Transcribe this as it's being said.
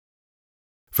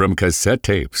From cassette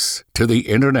tapes to the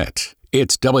internet,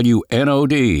 it's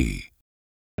WNOD.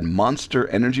 Monster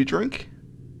energy drink?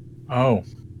 Oh,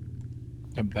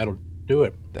 that'll do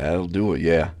it. That'll do it,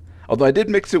 yeah. Although I did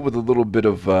mix it with a little bit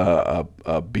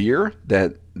of beer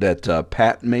that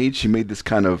Pat made. She made this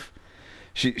kind of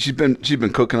she's been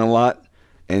cooking a lot,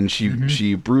 and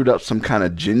she brewed up some kind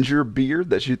of ginger beer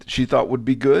that she thought would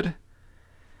be good.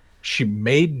 She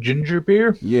made ginger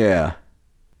beer? Yeah.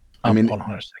 I mean, hold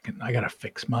on a second. I gotta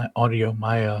fix my audio.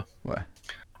 What?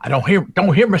 I don't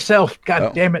hear myself.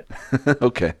 God damn it.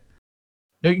 Okay.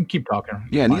 No, you can keep talking.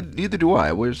 Yeah, neither do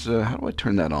I. Where's how do I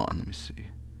turn that on? Let me see.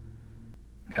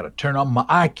 Gotta turn on my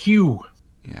IQ.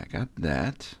 Yeah, I got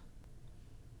that.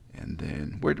 And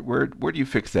then where do you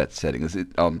fix that setting? Is it?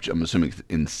 I'm assuming it's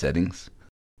in settings.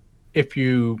 If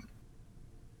you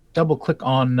double click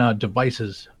on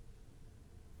devices,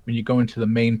 when you go into the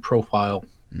main profile,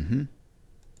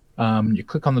 you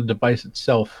click on the device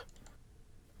itself.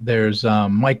 There's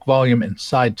mic volume and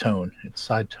side tone.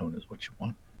 Side tone is what you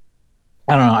want.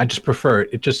 I don't know. I just prefer it.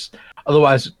 It just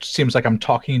otherwise it seems like I'm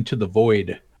talking to the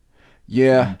void.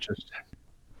 Yeah.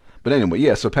 But anyway,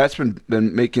 yeah. So Pat's been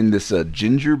making this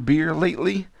ginger beer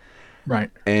lately. Right.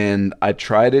 And I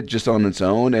tried it just on its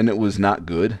own, and it was not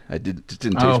good. It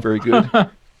didn't taste very good.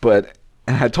 But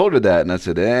I told her that, and I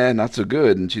said, not so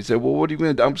good. And she said, well, what are you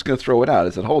going to do? I'm just going to throw it out. I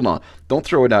said, hold on. Don't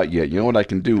throw it out yet. You know what I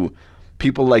can do?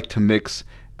 People like to mix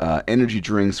energy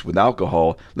drinks with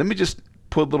alcohol. Let me just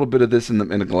put a little bit of this in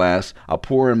a glass. I'll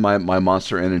pour in my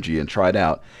Monster Energy and try it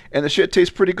out. And the shit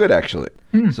tastes pretty good, actually.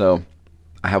 So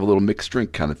I have a little mixed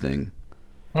drink kind of thing.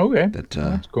 Okay.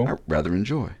 That's cool. I rather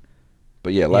enjoy.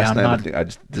 But yeah, last night I think I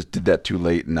just did that too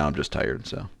late, and now I'm just tired.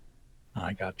 So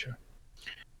I gotcha.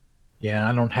 Yeah,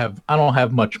 I don't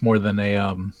have much more than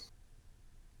a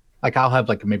like I'll have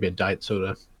like maybe a diet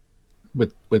soda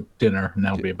with dinner, and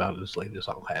that'll be about as late as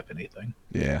I'll have anything.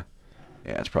 Yeah,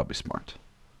 it's probably smart.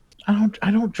 I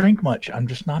don't drink much. I'm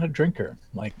just not a drinker.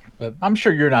 Like, but I'm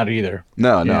sure you're not either.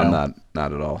 No, I'm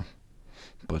not at all.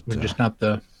 But we're just not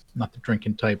the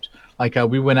drinking types. Like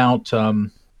we went out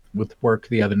with work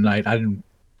the other night. I didn't.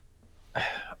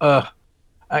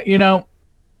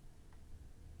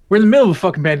 We're in the middle of a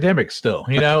fucking pandemic still.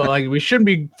 Like we shouldn't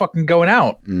be fucking going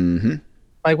out. Mm-hmm.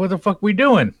 Like what the fuck we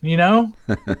doing? I'm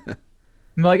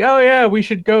like, oh yeah, we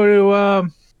should go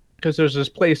to because there's this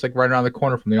place like right around the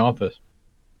corner from the office.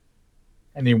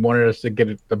 And he wanted us to get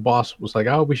it. The boss was like,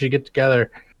 "Oh, we should get together,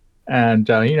 and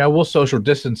we'll social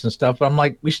distance and stuff." But I'm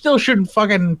like, we still shouldn't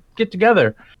fucking get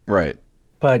together, right?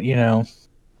 But yeah.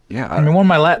 I mean,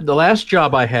 the last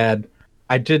job I had,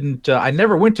 I didn't. I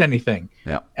never went to anything.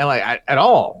 Yeah. And at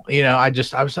all, I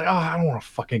was like, oh, I don't want to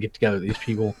fucking get together with these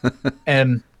people,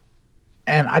 and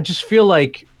I just feel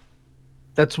like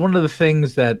that's one of the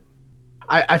things that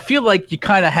I feel like you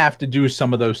kind of have to do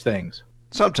some of those things.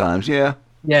 Sometimes, yeah.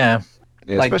 Yeah.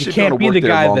 Yeah, like especially you can't be the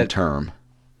guy long term.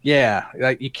 Yeah,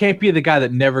 like you can't be the guy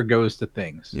that never goes to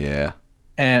things. Yeah.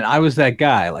 And I was that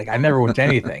guy. Like I never went to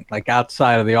anything. Like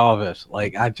outside of the office,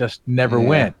 like I just never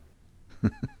went.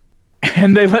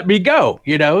 And they let me go.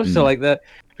 So like that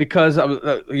because I was,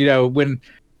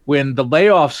 when the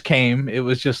layoffs came, it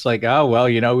was just like, oh well,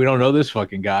 we don't know this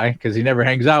fucking guy because he never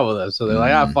hangs out with us. So they're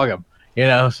like, fuck him.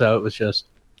 So it was just.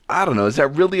 I don't know. Is that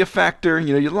really a factor?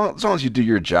 As long as you do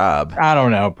your job. I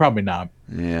don't know. Probably not.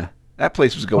 Yeah, that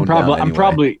place was going down anyway. I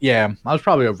was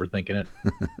probably overthinking it.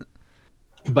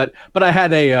 but I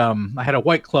had a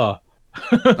White Claw.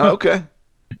 Okay.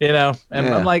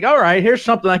 I'm like, all right, here's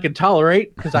something I can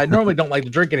tolerate because I normally don't like to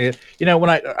drink any. When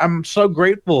I'm so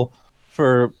grateful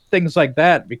for things like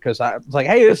that because I was like,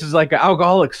 hey, this is like an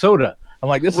alcoholic soda. I'm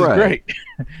like, this is great.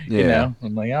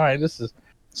 I'm like, all right, this is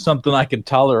something I can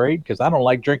tolerate because I don't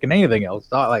like drinking anything else.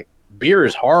 Not like beer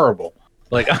is horrible.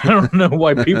 Like I don't know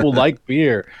why people like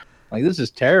beer. Like this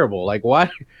is terrible. Like why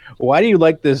do you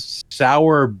like this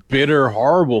sour, bitter,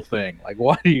 horrible thing? Like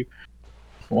why do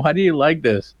you like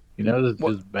this? This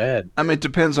is bad. I mean, it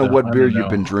depends on what beer you've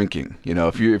been drinking.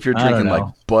 If you're drinking like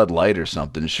Bud Light or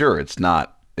something, sure, it's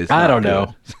not. I don't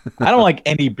know. I don't like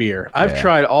any beer. I've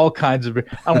tried all kinds of beer.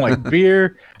 I don't like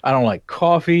beer. I don't like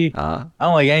coffee. I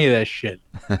don't like any of that shit.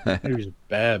 It was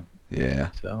bad.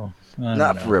 Yeah. So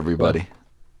not for everybody.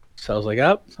 So I was like,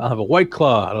 I'll have a White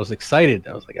Claw. And I was excited.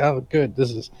 I was like, oh, good.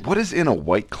 This is. What is in a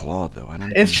White Claw though? I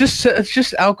don't. It's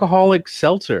just alcoholic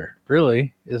seltzer.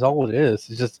 Really, is all it is.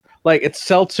 It's just like it's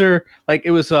seltzer. Like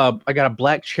it was. I got a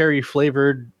black cherry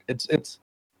flavored. It's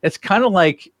kind of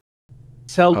like.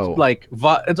 It's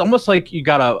almost like you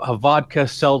got a vodka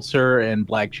seltzer and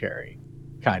black cherry.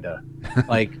 kind of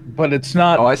like, but it's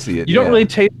not. Oh, I see it. You don't really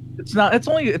taste. It's not. It's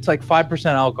like 5%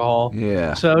 alcohol.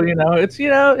 Yeah. So it's.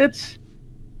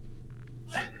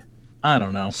 I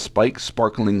don't know. Spike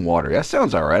sparkling water. That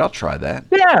sounds all right. I'll try that.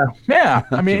 Yeah.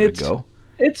 I mean,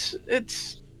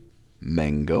 it's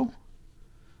mango.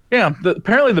 Yeah.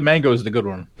 Apparently the mango is the good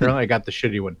one. Apparently I got the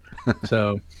shitty one.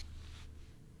 So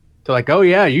they're like, oh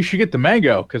yeah, you should get the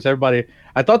mango because everybody.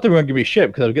 I thought they were gonna give me shit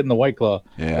because I was getting the White Claw.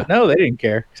 Yeah. But no, they didn't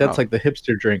care because that's like the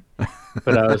hipster drink.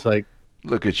 But I was like,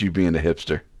 look at you being a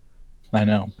hipster. I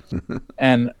know.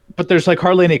 But there's like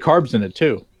hardly any carbs in it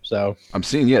too. So I'm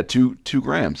seeing 2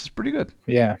 grams. It's pretty good.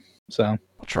 Yeah. So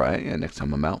I'll try it. Yeah, next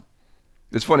time I'm out.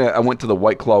 It's funny. I went to the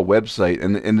White Claw website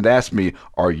and it asked me,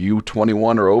 "Are you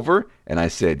 21 or over?" And I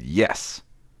said yes,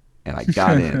 and I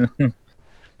got in.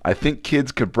 I think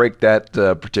kids could break that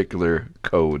particular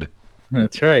code.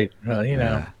 That's right. Well,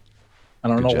 I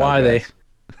don't know why guys.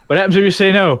 What happens if you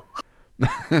say no?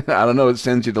 I don't know. It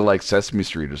sends you to like Sesame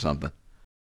Street or something.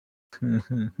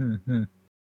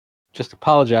 Just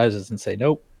apologizes and say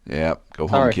nope. Yeah, go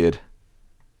home, kid.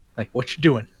 Like, what you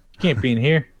doing? You can't be in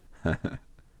here. All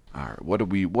right, what are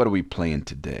we playing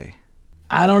today?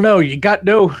 I don't know. You got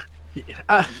no.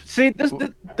 See,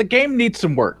 the game needs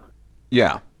some work.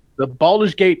 Yeah. The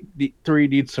Baldur's Gate 3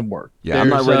 needs some work. Yeah, I'm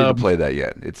not ready to play that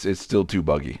yet. It's still too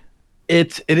buggy.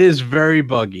 It is very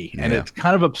buggy, and it's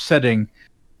kind of upsetting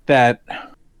that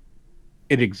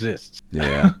it exists.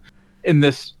 Yeah. In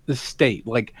this state,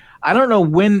 like I don't know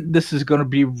when this is going to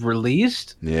be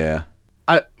released. Yeah.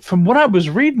 From what I was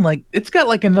reading, like it's got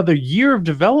like another year of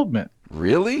development.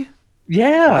 Really?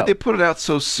 Yeah. Why'd they put it out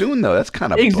so soon though? That's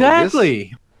kind of exactly.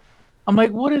 bogus. I'm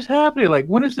like, what is happening? Like,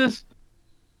 when is this?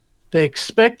 They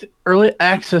expect early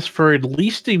access for at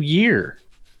least a year.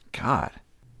 God.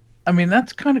 I mean,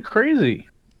 that's kind of crazy.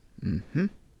 Mm-hmm.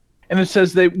 And it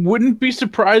says they wouldn't be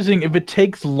surprising if it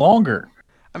takes longer.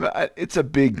 I mean, it's a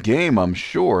big game, I'm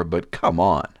sure, but come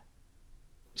on.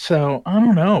 So, I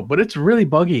don't know, but it's really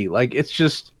buggy. Like, it's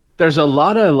just, there's a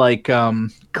lot of, like,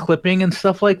 clipping and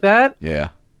stuff like that. Yeah.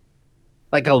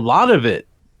 Like, a lot of it.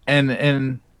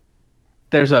 And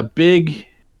there's a big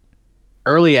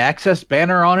early access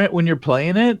banner on it when you're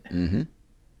playing it. Mm-hmm.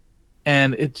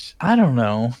 And it's, I don't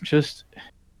know, just,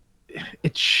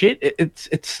 it's shit.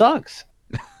 It sucks.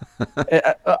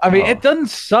 I mean, it doesn't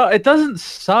suck. It doesn't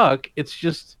suck. It's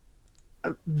just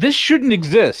this shouldn't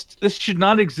exist. This should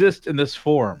not exist in this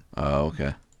form. Oh,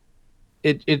 okay.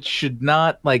 It should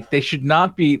not, like, they should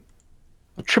not be.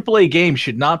 A AAA game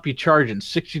should not be charging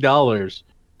 $60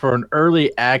 for an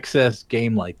early access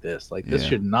game like this. Like, this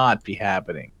should not be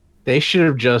happening. They should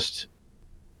have just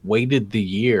waited the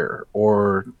year,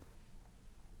 or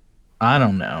I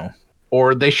don't know.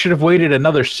 Or they should have waited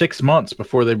another 6 months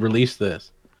before they released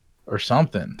this, or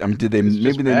something. I mean, maybe they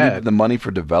needed the money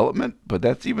for development, but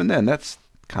that's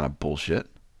kind of bullshit.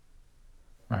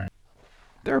 Right.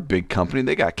 They're a big company.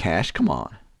 They got cash. Come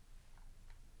on.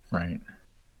 Right.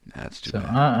 That's too so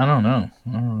bad. I don't know.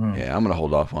 Yeah, I'm gonna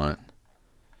hold off on it.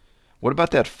 What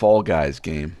about that Fall Guys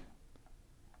game?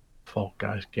 Fall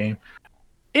Guys game.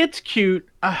 It's cute.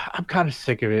 I'm kind of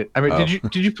sick of it. I mean,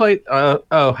 did you play?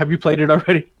 Have you played it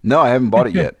already? No, I haven't bought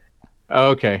it yet.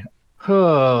 Okay.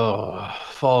 Oh,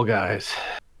 Fall Guys.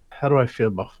 How do I feel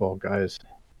about Fall Guys?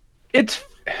 It's.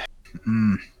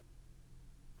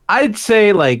 I'd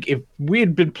say, like, if we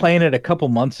had been playing it a couple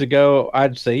months ago,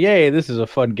 I'd say, yay, this is a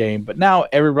fun game. But now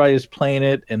everybody's playing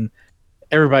it, and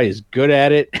everybody's good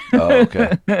at it. Oh,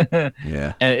 okay.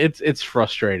 Yeah. And it's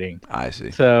frustrating. I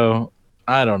see. So,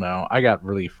 I don't know. I got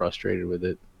really frustrated with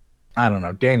it. I don't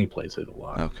know. Danny plays it a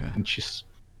lot. Okay. And she's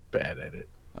bad at it.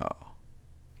 Oh.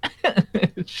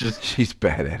 It's just, she's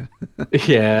bad at it.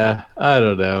 yeah, I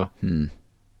don't know.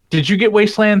 Did you get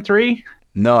Wasteland 3?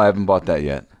 No, I haven't bought that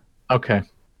yet. Okay.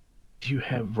 Do you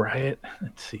have Riot?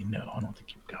 Let's see. No, I don't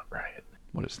think you've got Riot.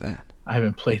 What is that? I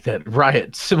haven't played that.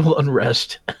 Riot, Civil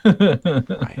Unrest. Riot. Let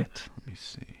me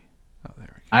see. Oh, there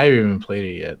we go. I haven't even played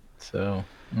it yet, so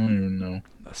I don't even know.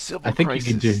 A civil I think crisis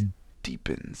you can do.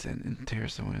 Deepens and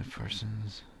tears away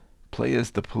persons. Play as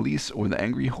the police or the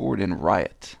angry horde in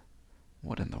Riot.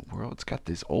 What in the world? It's got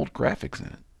these old graphics in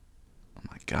it. Oh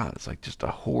my god, it's like just a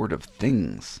horde of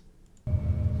things.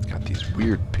 It's got these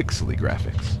weird pixely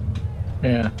graphics.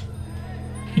 Yeah.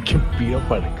 You get beat up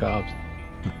by the cops.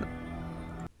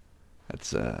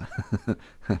 That's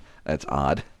that's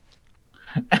odd.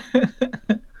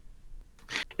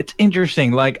 It's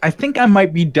interesting. Like, I think I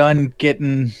might be done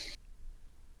getting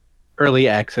early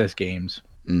access games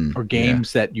or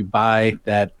games that you buy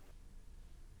that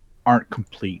aren't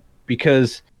complete,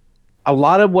 because a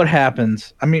lot of what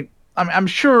happens, I mean, I'm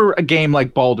sure a game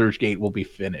like Baldur's Gate will be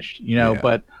finished,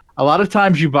 but a lot of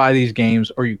times you buy these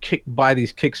games or buy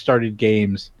these kickstarted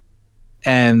games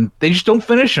and they just don't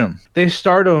finish them. They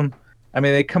start them. I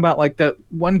mean, they come out like that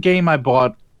one game I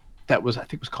bought that was, I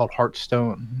think it was called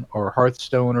Hearthstone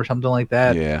or something like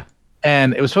that. Yeah.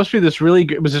 And it was supposed to be this really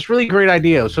great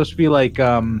idea. It was supposed to be like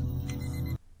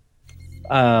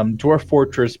Dwarf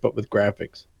Fortress, but with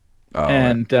graphics. Oh,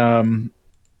 and it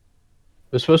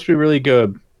was supposed to be really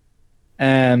good.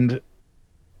 And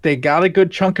they got a good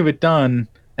chunk of it done,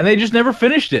 and they just never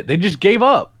finished it. They just gave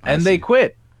up, and they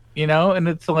quit, and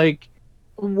it's like,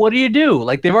 what do you do?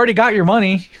 Like, they've already got your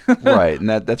money. Right, and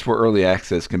that's where early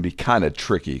access can be kind of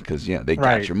tricky, because, they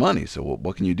got your money, so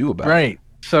what can you do about it? Right.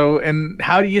 So, and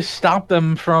how do you stop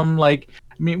them from, like,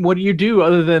 I mean, what do you do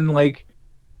other than, like,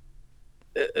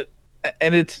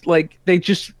 and it's like,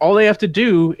 all they have to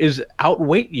do is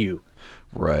outweight you.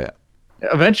 Right.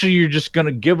 Eventually, you're just going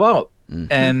to give up. Mm-hmm.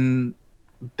 And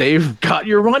they've got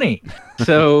your money.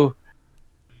 So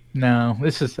no,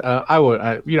 this is you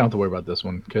don't have to worry about this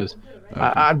one, because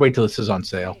I'd wait till this is on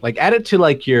sale. Like, add it to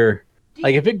like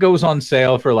if it goes on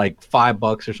sale for like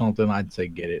 $5 or something, I'd say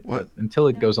get it. What? But until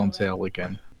it goes on sale, we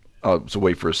can. Oh, so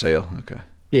wait for a sale. Okay.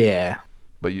 Yeah.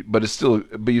 But you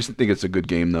think it's a good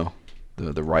game though.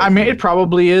 The right. I mean, it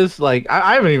probably is. Like,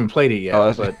 I haven't even played it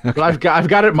yet, but I've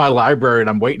got it in my library and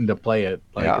I'm waiting to play it.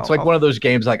 Like, it's like one of those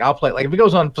games. Like, I'll play it. Like, if it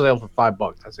goes on sale for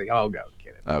 $5, I say, I'll go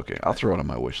get it. Okay, I'll throw it on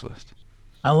my wish list.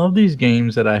 I love these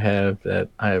games that I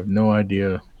have no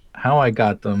idea how I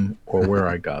got them or where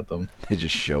I got them. They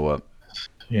just show up.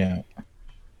 Yeah.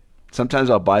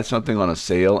 Sometimes I'll buy something on a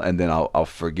sale and then I'll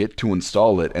forget to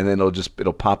install it, and then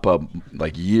it'll pop up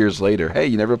like years later. Hey,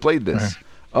 you never played this. Right.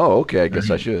 Oh, okay. I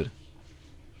guess I should.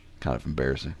 Kind of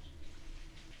embarrassing.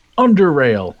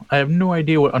 Underrail. I have no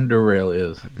idea what Underrail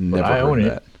is. I've never heard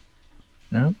that.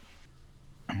 No.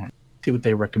 See what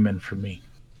they recommend for me.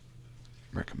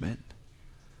 Recommend?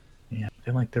 Yeah,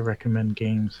 they like to recommend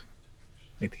games.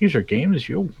 Like, these are games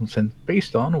you'll send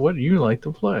based on what you like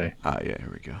to play. Ah, yeah, here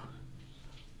we go.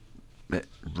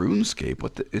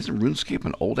 RuneScape. Isn't RuneScape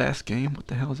an old ass game? What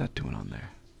the hell is that doing on there?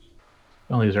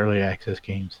 All these early access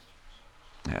games.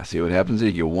 Yeah, see what happens?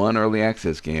 You get one early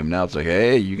access game. Now it's like,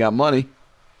 hey, you got money.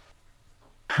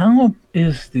 How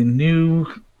is the new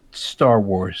Star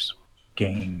Wars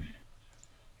game?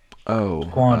 Oh,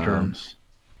 Squadrons.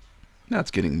 Now it's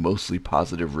getting mostly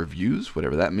positive reviews,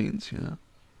 whatever that means.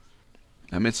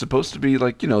 I mean, it's supposed to be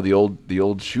like, the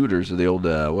old shooters, or the old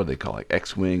what do they call it, like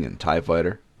X-Wing and TIE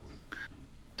Fighter.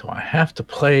 Do I have to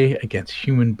play against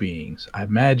human beings? I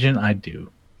imagine I do.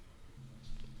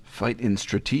 Fight in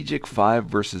strategic 5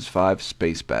 versus 5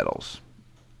 space battles.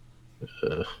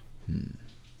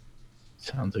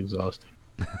 Sounds exhausting.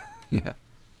 Yeah.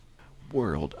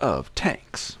 World of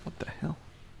Tanks. What the hell?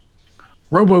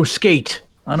 RoboSkate.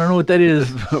 I don't know what that is.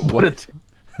 What?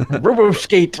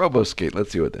 RoboSkate. RoboSkate.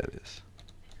 Let's see what that is.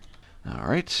 All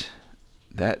right.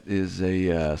 That is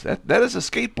that is a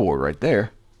skateboard right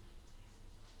there.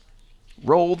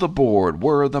 Roll the board,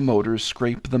 whir the motors,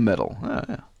 scrape the metal. Oh,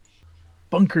 yeah.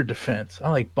 Bunker defense. I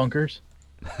like bunkers.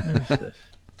 What is this?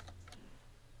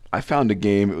 I found a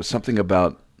game. It was something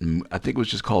about, I think it was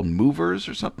just called Movers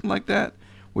or something like that,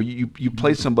 where you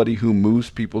play somebody who moves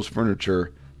people's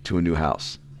furniture to a new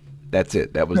house. That's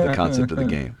it. That was the concept of the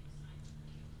game.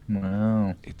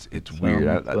 Wow. It's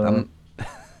weird.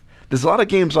 There's a lot of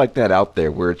games like that out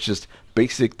there where it's just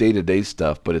basic day-to-day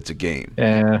stuff, but it's a game.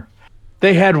 Yeah.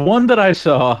 They had one that I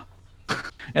saw,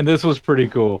 and this was pretty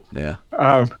cool. Yeah.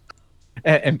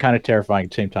 And kind of terrifying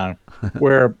at the same time,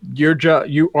 where you're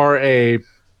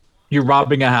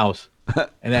robbing a house,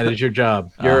 and that is your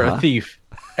job. You're a thief,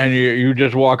 and you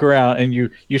just walk around and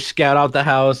you scout out the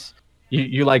house.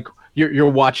 You're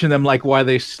watching them like while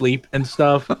they sleep and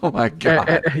stuff. Oh my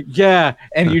god! Yeah,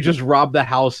 and you just rob the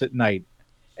house at night,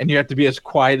 and you have to be as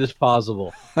quiet as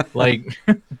possible. Like,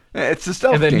 it's a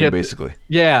stealth game, basically.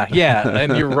 Yeah,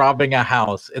 and you're robbing a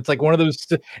house. It's like one of those.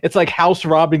 It's like house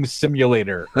robbing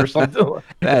simulator or something.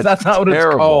 That's not what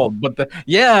it's called. But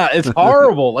it's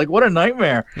horrible. Like, what a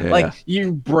nightmare. Yeah. Like,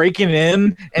 you breaking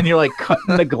in and you're like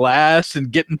cutting the glass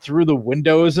and getting through the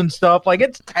windows and stuff. Like,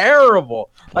 it's terrible.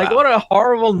 Wow. Like, what a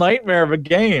horrible nightmare of a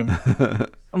game.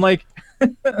 I'm like.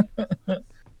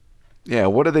 Yeah,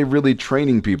 what are they really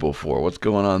training people for? What's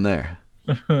going on there?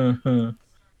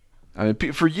 I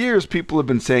mean, for years, people have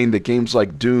been saying that games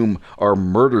like Doom are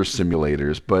murder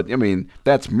simulators, but I mean,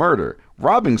 that's murder.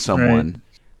 Robbing someone,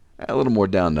 a little more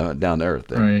down to earth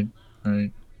there.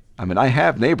 Right. I mean, I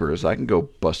have neighbors. I can go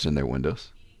bust in their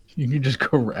windows. You can just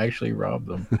go actually rob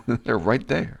them. They're right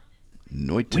there.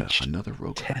 Noita, another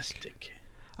roguelike. Fantastic.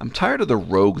 I'm tired of the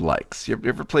roguelikes. You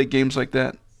ever play games like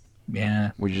that? Yeah.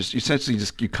 Where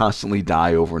you constantly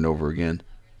die over and over again.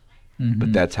 Mm-hmm.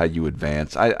 But that's how you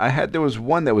advance. There was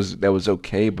one that was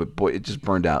okay, but boy, it just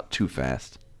burned out too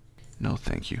fast. No,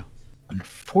 thank you.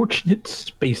 Unfortunate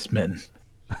Spacemen.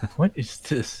 What is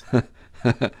this?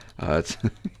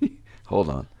 Hold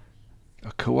on.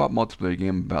 A co-op multiplayer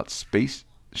game about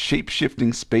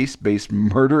shape-shifting space-based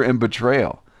murder and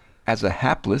betrayal. As a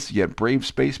hapless yet brave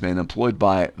spaceman employed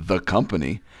by the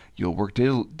company, you'll work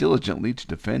diligently to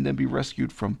defend and be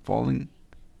rescued from falling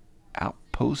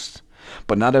outposts.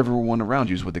 But not everyone around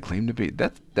you is what they claim to be.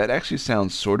 That actually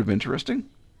sounds sort of interesting.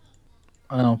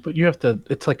 Oh, but you have to.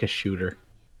 It's like a shooter.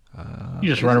 You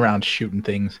just run around shooting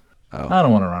things. Oh. I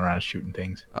don't want to run around shooting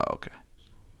things. Oh, okay.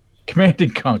 Command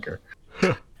and Conquer.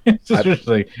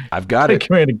 I've got it.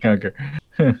 Command and Conquer.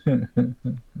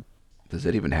 Does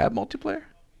it even have multiplayer?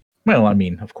 Well, I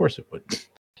mean, of course it would.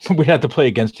 We'd have to play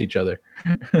against each other.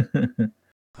 I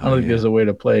don't think there's a way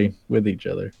to play with each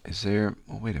other. Is there?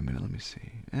 Oh, wait a minute. Let me see.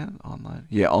 Yeah, online.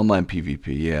 Yeah, online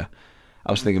PvP. Yeah,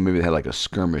 I was thinking maybe they had like a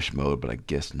skirmish mode, but I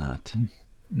guess not.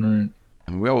 Right.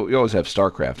 I mean, we always have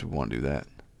StarCraft if we want to do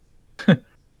that.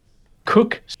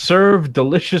 Cook, Serve,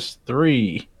 Delicious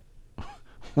 3.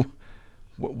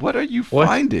 What are you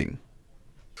finding?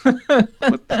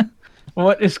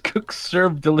 What is Cook,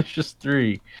 Serve, Delicious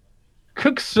 3?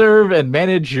 Cook, serve, and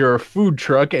manage your food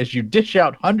truck as you dish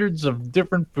out hundreds of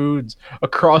different foods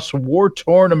across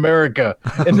war-torn America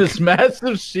in this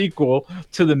massive sequel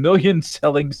to the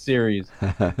million-selling series.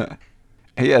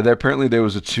 Yeah, apparently there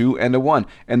was a 2 and a 1.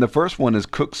 And the first one is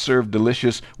Cook, Serve,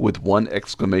 Delicious with 1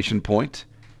 exclamation point.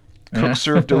 Cook,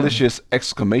 Serve, Delicious,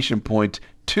 exclamation point,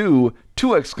 2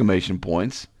 exclamation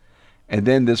points. And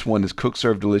then this one is Cook,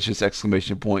 Serve, Delicious,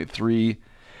 exclamation point, 3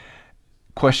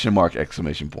 question mark,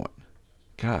 exclamation point.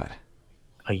 God.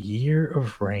 A Year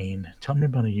of Rain. Tell me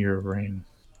about A Year of Rain.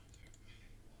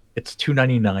 It's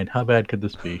 $2.99. How bad could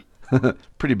this be?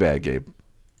 Pretty bad, Gabe.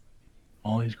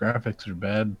 All these graphics are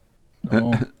bad.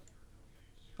 Oh,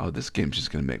 oh, this game's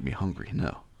just going to make me hungry.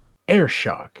 No.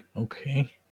 Airshock.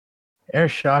 Okay.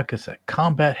 Airshock is a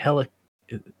combat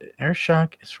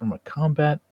Airshock is from a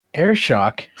combat...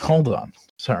 Airshock... Hold on.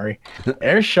 Sorry.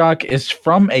 Airshock is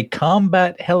from a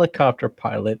combat helicopter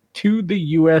pilot to the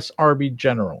U.S. Army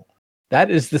general. That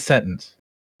is the sentence.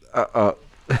 All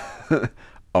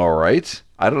right.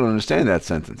 I don't understand that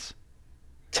sentence.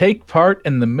 Take part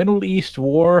in the Middle East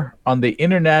war on the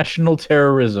international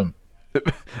terrorism.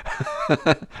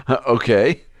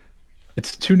 Okay.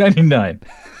 It's $2.99.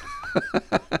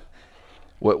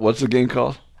 What's the game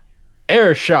called?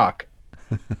 Airshock.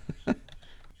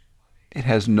 It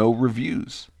has no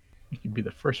reviews. You could be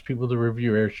the first people to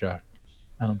review Airshock.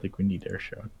 I don't think we need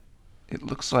Airshock. It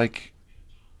looks like...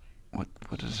 What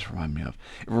does this remind me of?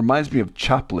 It reminds me of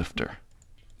Choplifter.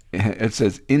 It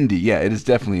says indie. Yeah, it is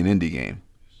definitely an indie game.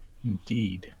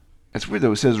 Indeed. It's weird,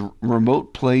 though. It says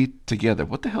remote play together.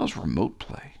 What the hell is remote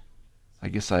play? I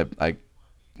guess I like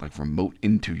remote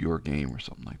into your game or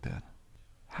something like that.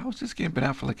 How has this game been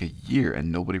out for like a year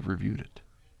and nobody reviewed it?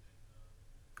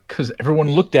 Because everyone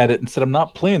looked at it and said, I'm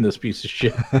not playing this piece of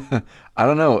shit. I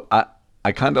don't know. I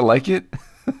kind of like it.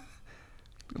 A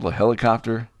little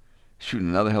helicopter. Shooting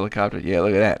another helicopter. Yeah,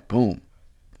 look at that. Boom.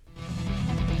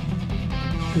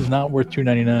 It's not worth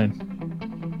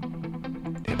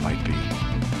 $2.99. It might be.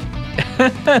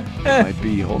 It might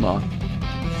be. Hold on.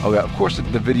 Oh, yeah. Of course,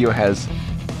 the video has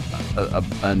an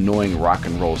annoying rock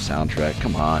and roll soundtrack.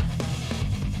 Come on.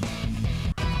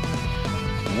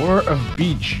 War of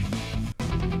Beach.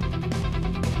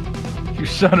 You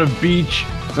son of Beach.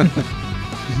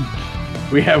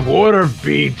 We have War of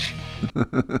Beach.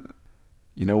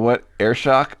 You know what?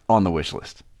 Airshock on the wish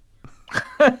list.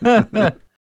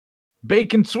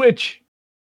 Bacon Switch.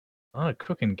 Oh,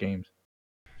 cooking games.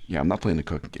 Yeah, I'm not playing the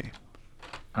cooking game.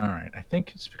 All right. I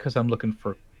think it's because I'm looking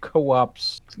for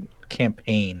co-op's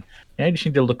campaign. I just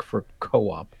need to look for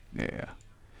co-op. Yeah.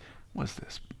 What's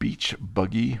this? Beach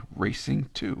Buggy Racing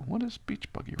 2. What is Beach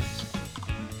Buggy Racing?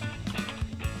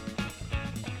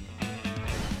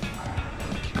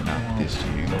 Not this to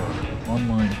you.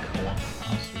 Online co-op.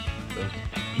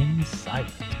 Inside.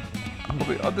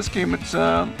 Oh, this game, it's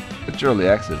early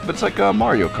access, but it's like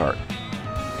Mario Kart.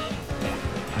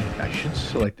 I should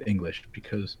select English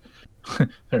because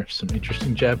there are some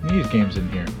interesting Japanese games in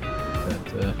here.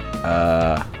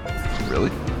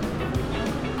 Really?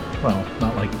 Well,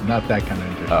 not that kind of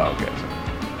interesting. Oh, okay.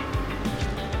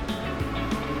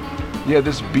 Yeah,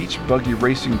 this Beach Buggy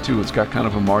Racing 2, it's got kind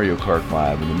of a Mario Kart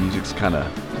vibe, and the music's kind of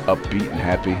upbeat and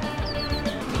happy.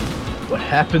 What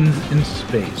happens in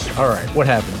space? All right, what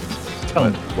happens in space? Tell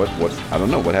me. What? I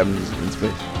don't know. What happens in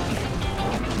space?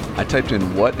 I typed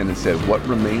in what, and it said, what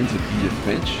remains of Edith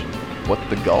Finch? What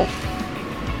the Gulf?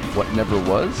 What never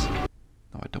was?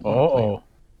 No, I don't want to play. Oh,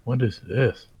 what is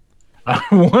this?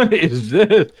 What is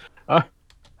this? Huh?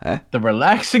 The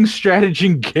relaxing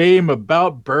strategy game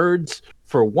about birds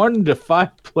for 1 to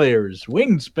 5 players.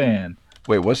 Wingspan.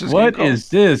 Wait, what's this What game called? is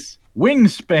this?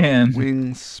 Wingspan.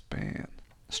 Wingspan.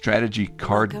 Strategy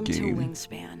card Welcome game. to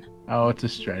Wingspan. Oh, it's a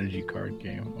strategy card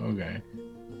game. Okay.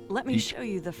 Let me show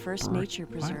you the first nature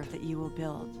preserve that you will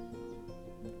build.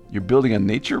 You're building a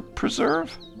nature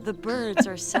preserve? The birds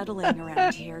are settling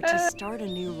around here to start a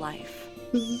new life.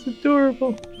 This is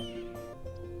adorable.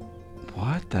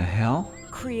 What the hell?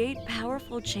 Create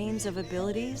powerful chains of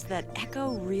abilities that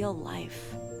echo real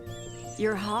life.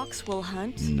 Your hawks will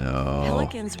hunt, No.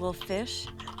 pelicans will fish,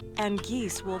 and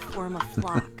geese will form a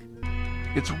flock.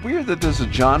 It's weird that there's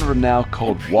a genre now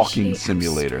called Walking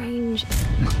Simulator.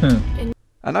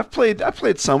 And I've played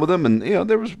some of them, and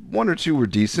there was 1 or 2 were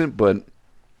decent, but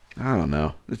I don't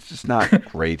know. It's just not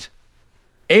great.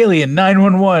 Alien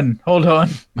 911. Hold on.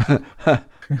 What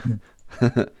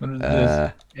is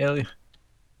this? Alien.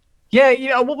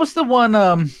 Yeah, what was the one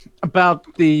about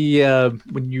the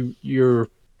when you're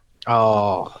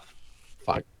oh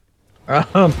fuck.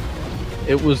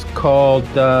 It was called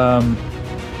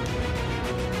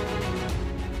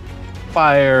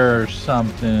Fire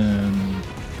something.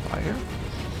 Fire?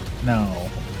 No.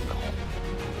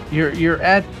 You're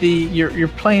at the you're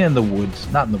playing in the woods,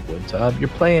 not in the woods. You're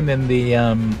playing in the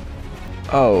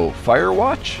Oh,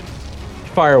 Firewatch?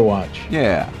 Firewatch.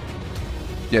 Yeah.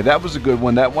 Yeah, that was a good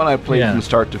one. That one I played Yeah. from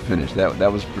start to finish.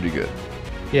 That was pretty good.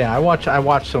 Yeah, I watched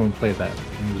someone play that.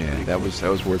 Yeah, that was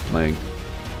worth playing.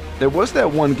 There was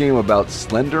that one game about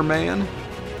Slender Man.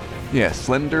 Yeah,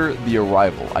 Slender the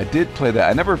Arrival. I did play that.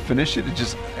 I never finished it.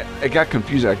 It got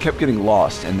confusing. I kept getting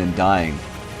lost and then dying.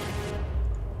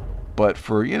 But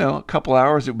for, a couple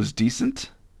hours it was decent.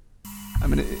 I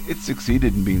mean, it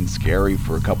succeeded in being scary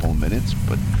for a couple of minutes,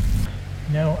 but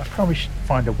No, I probably should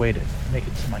find a way to make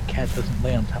it so my cat doesn't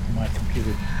lay on top of my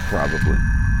computer, probably.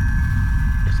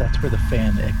 because that's where the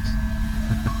fan is.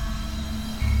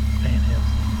 Fan is.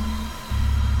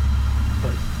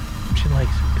 But she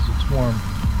likes it because it's warm.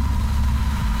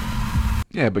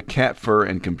 Yeah, but cat fur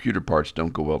and computer parts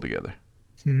don't go well together.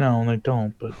 No, they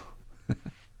don't.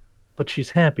 But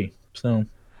she's happy. So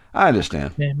I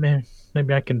understand.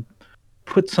 maybe I can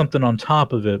put something on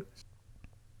top of it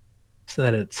so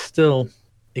that it's still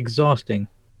exhausting.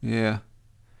 Yeah.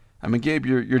 I mean, Gabe,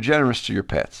 you're generous to your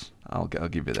pets. I'll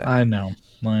give you that. I know.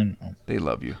 They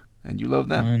love you, and you love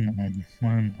them. I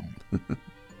know.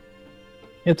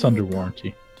 It's under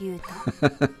warranty.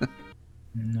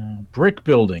 No. Brick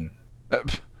building.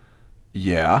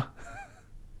 Yeah.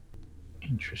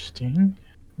 Interesting.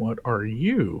 What are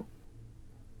you?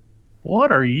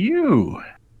 What are you?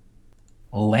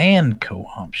 Land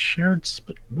co-op shared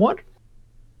what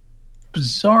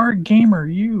bizarre game are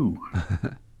you?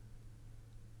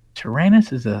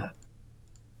 Tyrannus is an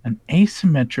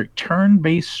asymmetric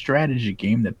turn-based strategy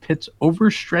game that pits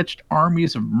overstretched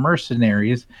armies of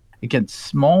mercenaries against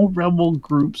small rebel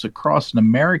groups across an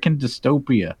American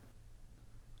dystopia.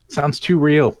 Sounds too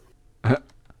real.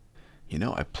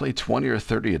 I play 20 or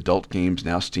 30 adult games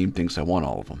now. Steam thinks I want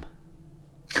all of them.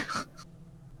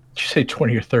 Did you say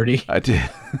 20 or 30? I did.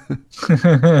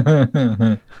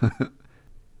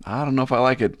 I don't know if I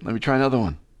like it. Let me try another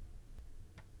one.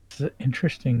 It's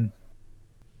interesting.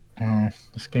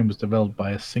 This game was developed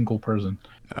by a single person.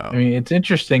 Oh. I mean, it's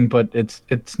interesting, but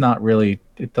it's not really.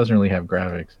 It doesn't really have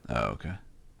graphics. Oh, okay.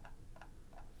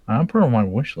 I'll put it on my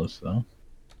wish list though,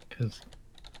 because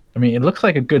I mean, it looks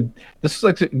like a good. This is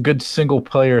like a good single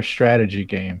player strategy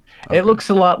game. Okay. It looks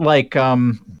a lot like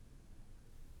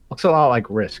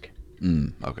Risk.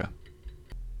 Okay.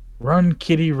 Run,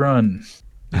 kitty, run.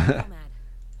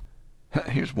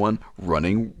 Here's one,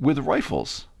 Running with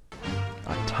Rifles.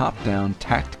 A top-down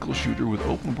tactical shooter with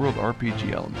open-world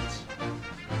RPG elements.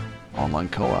 Online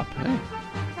co-op. Hey.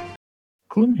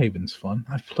 Gloomhaven's fun.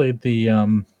 I've played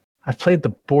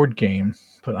the board game,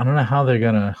 but I don't know how they're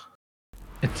gonna.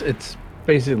 It's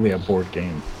basically a board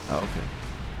game. Oh, okay.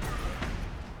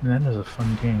 And that is a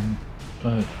fun game,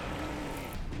 but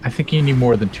I think you need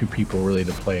more than 2 people really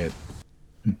to play it.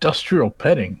 Industrial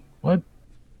petting. What?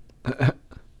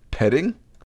 Petting?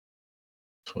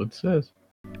 That's what it says.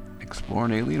 Explore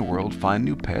an alien world, find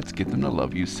new pets, get them to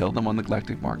love you, sell them on the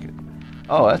galactic market.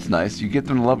 Oh, that's nice. You get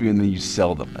them to love you and then you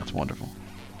sell them. That's wonderful.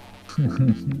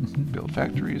 Build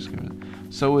factories.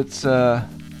 So it's, I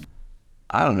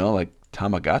don't know, like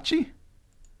Tamagotchi?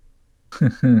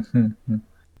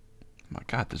 My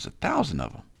God, there's 1,000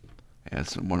 of them. Yeah,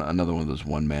 it's another one of those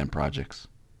one-man projects.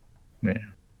 Yeah.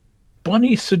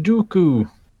 Bunny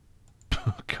Sudoku.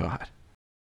 Oh, God.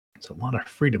 It's a lot of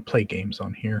free-to-play games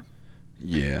on here.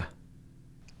 Yeah.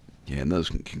 Yeah, and those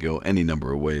can go any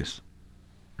number of ways.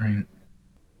 Right.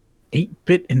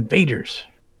 8-Bit Invaders.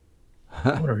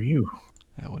 What are you?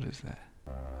 Yeah, what is that?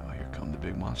 Oh, here come the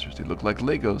big monsters. They look like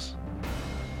Legos.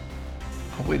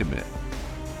 Oh, wait a minute.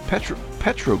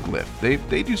 Petroglyph.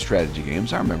 They do strategy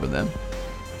games. I remember them.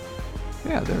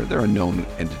 Yeah, they're a known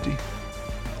entity.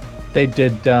 They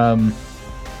did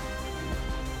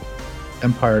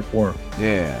Empire at War.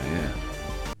 Yeah.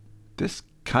 This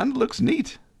kind of looks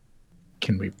neat.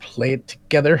 Can we play it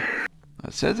together?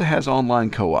 It says it has online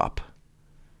co-op.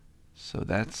 So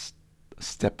that's a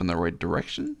step in the right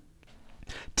direction.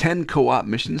 10 co-op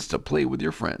missions to play with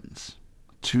your friends.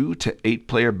 2 to 8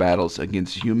 player battles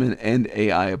against human and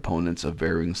AI opponents of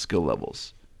varying skill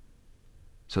levels.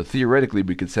 So theoretically,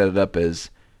 we could set it up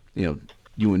as, you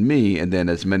and me, and then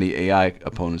as many AI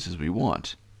opponents as we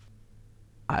want.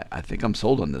 I think I'm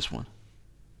sold on this one.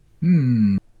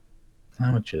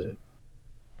 How much is it?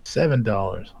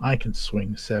 $7. I can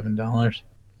swing $7.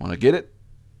 Want to get it?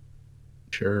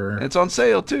 Sure. And it's on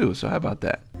sale too, so how about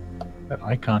that? That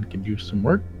icon could use some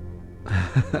work.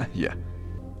 Yeah.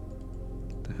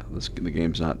 The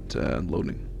game's not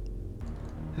loading.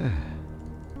 It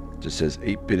just says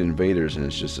 8-Bit Invaders, and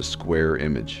it's just a square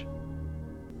image.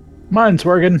 Mine's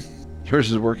working.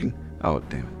 Yours is working? Oh,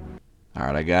 damn it. All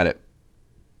right, I got it.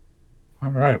 All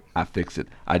right. I fixed it.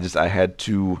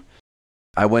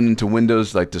 I went into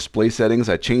Windows like display settings.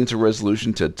 I changed the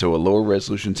resolution to a lower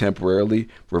resolution temporarily,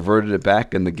 reverted it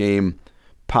back, and the game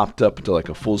popped up to like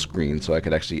a full screen so I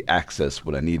could actually access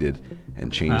what I needed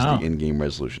and change the in-game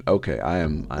resolution. Okay,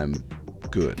 I'm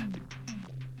good.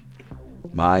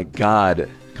 My God,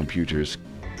 computers.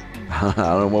 I don't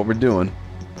know what we're doing.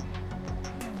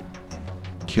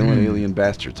 Killing alien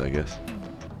bastards, I guess.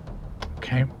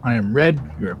 Okay, I am red.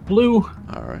 You're blue.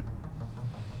 All right.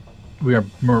 We are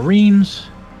Marines.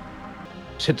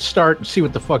 Let's hit start and see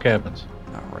what the fuck happens.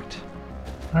 All right.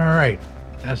 All right,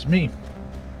 that's me.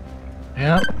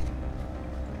 Yep.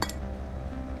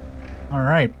 All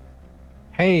right.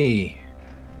 Hey,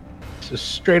 this is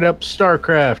straight up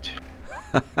StarCraft.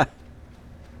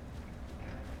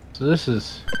 So this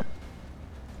is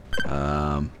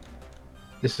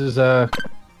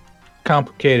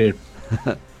complicated.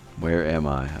 Where am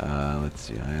I? Let's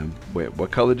see. I am. Wait,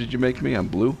 what color did you make me? I'm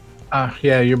blue?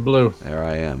 Yeah, you're blue. There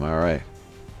I am. All right.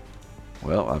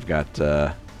 Well, I've got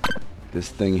this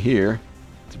thing here.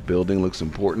 This building looks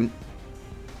important.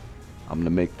 I'm going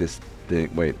to make this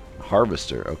thing. Wait,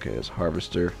 harvester. Okay, it's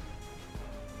harvester.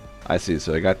 I see.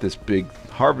 So I got this big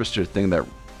harvester thing that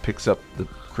picks up the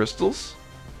crystals.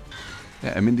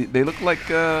 Yeah, I mean, they look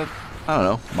like, I don't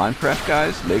know, Minecraft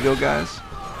guys, Lego guys.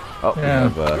 Oh, yeah.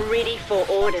 We have ready for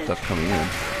orders. Stuff coming in.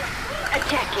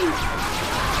 Attacking.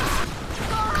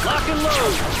 Lock and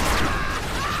load.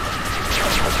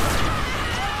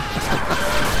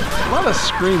 A lot of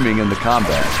screaming in the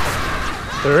combat.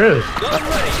 There is. Gun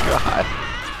ready. God.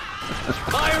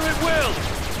 Fire at will.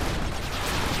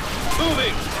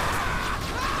 Moving.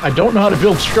 I don't know how to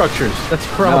build structures. That's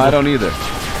the No, problem. I don't either.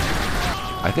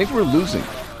 I think we're losing.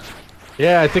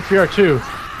 Yeah, I think we are too.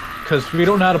 Because we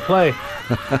don't know how to play.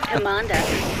 Commander.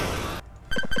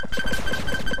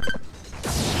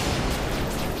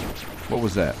 What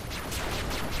was that?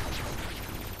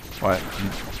 Why?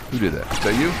 Who did that? Is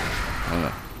that you? I don't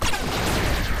know.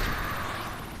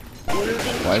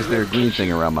 Moving. Why is there a green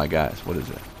thing around my guys? What is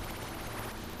it?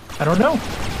 I don't know.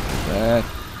 That.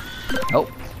 Help.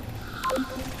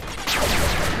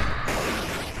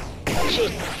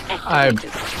 Chip I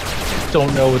activated.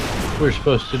 don't know what we're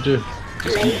supposed to do.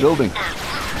 Just keep building.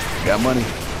 Got money.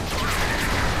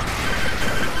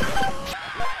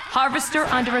 Harvester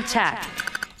under attack.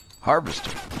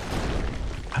 Harvester.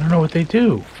 I don't know what they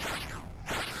do.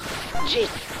 Jet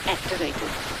activated.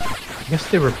 I guess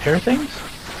they repair things?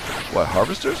 What,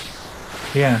 harvesters?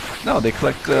 Yeah. No, they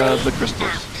collect the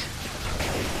crystals.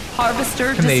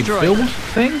 Harvester Can they destroyed. build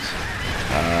things?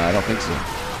 I don't think so.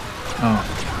 Oh.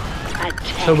 Attack.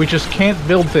 So we just can't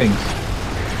build things.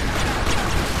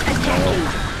 Attacking.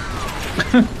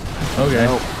 Okay.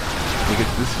 No.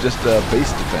 This is just a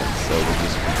base defense, so we'll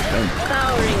just defend.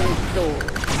 Powering sword.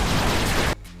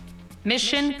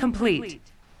 Mission complete.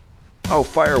 Oh,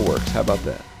 fireworks. How about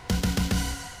that?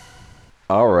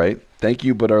 All right. Thank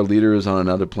you, but our leader is on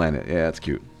another planet. Yeah, that's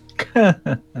cute.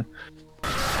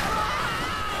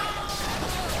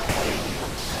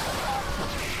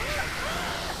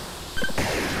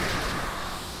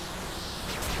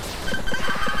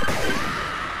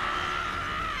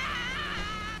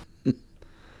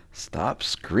 Stop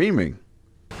screaming.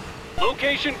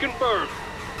 Location confirmed.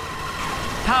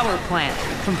 Power plant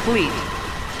complete.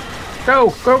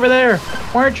 Go over there.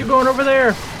 Why aren't you going over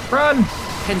there? Run,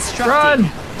 Constructing.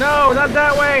 run. No, not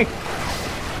that way.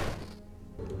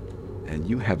 And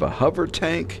you have a hover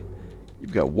tank.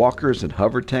 You've got walkers and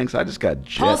hover tanks. I just got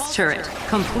jets. Pulse turret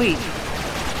complete.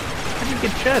 How do you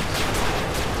get jets?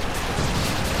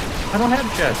 I don't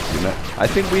have jets. You know, I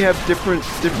think we have different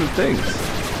things.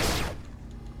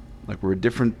 Like we're a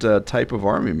different type of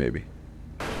army, maybe.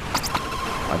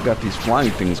 I've got these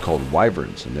flying things called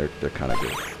wyverns, and they're kind of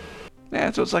good. Yeah,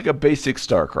 so it's like a basic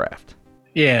StarCraft.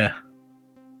 Yeah.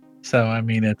 So I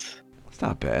mean, it's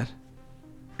not bad.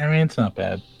 it's not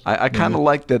bad. I kind of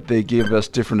like that they give us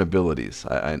different abilities.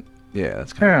 Yeah,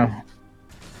 that's kind of Yeah.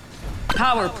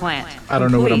 Power plant. I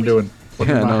don't know what I'm doing.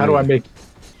 Yeah, no, How do I make?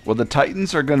 Well, the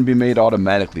Titans are going to be made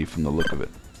automatically from the look of it.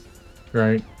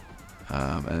 Right.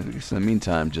 And I guess in the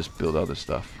meantime, just build other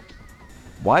stuff.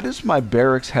 Why does my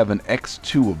barracks have an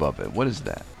X2 above it? What is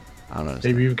that? I don't know.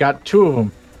 Maybe you've got two of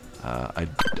them.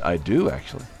 I do,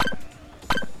 actually.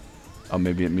 Oh,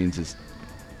 maybe it means it's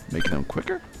making them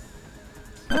quicker?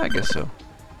 I guess so.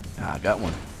 I got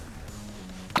one.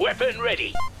 Weapon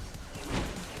ready.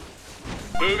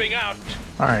 Moving out.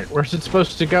 All right. Where's it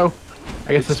supposed to go?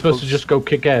 I guess it's supposed to just go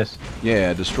kick ass.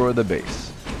 Yeah, destroy the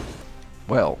base.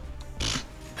 Well.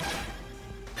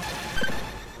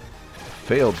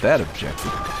 Failed that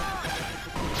objective.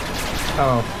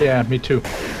 Oh, yeah, me too.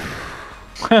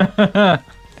 And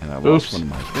I lost Oops. one of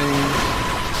my things.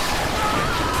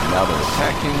 And now they're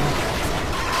attacking.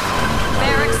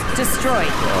 Barracks destroyed.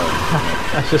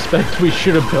 I suspect we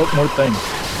should have built more things.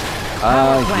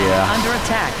 Power plant Yeah. under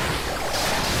attack.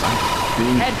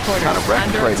 Being Headquarters kind of wrecked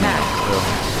under right attack. now. So,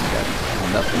 got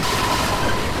nothing.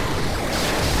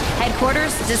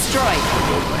 Headquarters destroyed.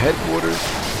 Build my headquarters.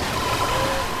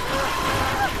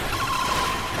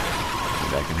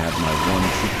 Maybe I can have my one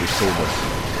trooper save us.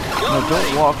 No,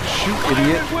 don't walk. Shoot,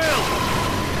 idiot. Fire at will.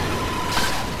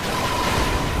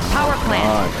 Power plant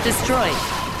God. destroyed.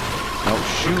 No,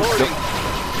 shoot. Recording. Don't.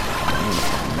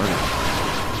 Murder.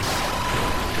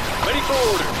 Ready for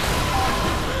orders.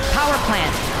 Power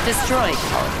plant destroyed.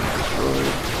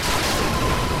 Destroyed.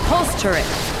 Pulse turret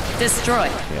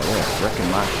destroyed. Yeah, they're wrecking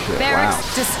my shit. Barracks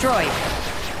Wow. destroyed.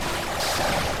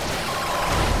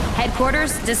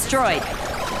 Headquarters destroyed.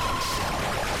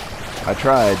 I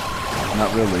tried.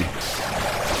 Not really.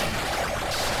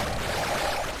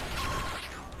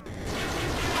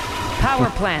 Power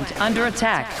plant under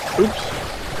attack. Oops.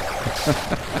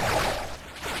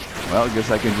 Well, I guess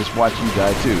I can just watch you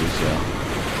die too, so.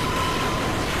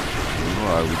 Who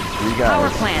are we? Three guys. Power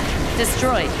plant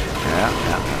destroyed. Yeah.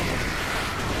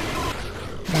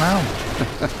 Wow.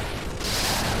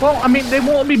 Well, I mean, they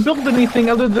won't let me build anything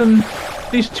other than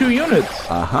these two units.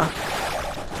 Uh-huh.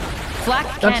 Flak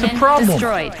That's the cannon problem.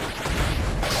 destroyed.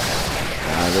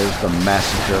 There's the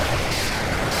massacre.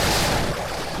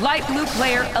 Light blue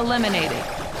player eliminated.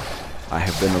 I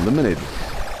have been eliminated.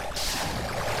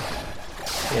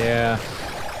 Yeah.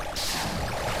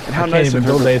 And how I can't nice even of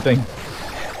build her. anything.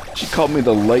 She called me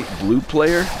the light blue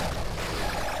player.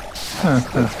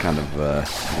 That's kind of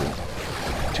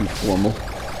too formal.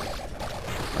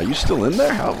 Are you still in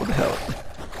there? How the hell?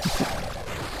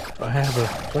 Do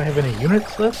I have any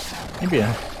units left? Maybe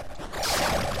I.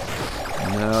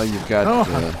 No, you've got. Oh.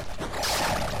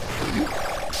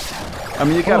 I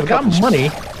mean, you got I've a got couple. money.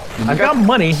 I've got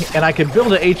money, and I can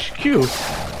build a HQ.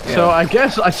 So I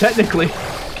guess I technically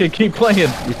can keep playing.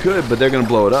 You could, but they're gonna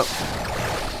blow it up.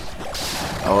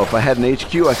 Oh, if I had an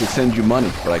HQ, I could send you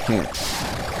money, but I can't.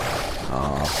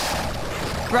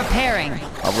 Repairing.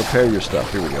 I'll repair your stuff.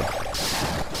 Here we go.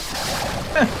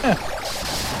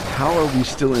 How are we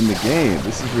still in the game?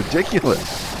 This is ridiculous.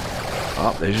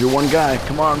 Oh, there's your one guy.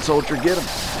 Come on, soldier, get him.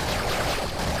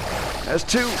 That's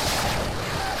two.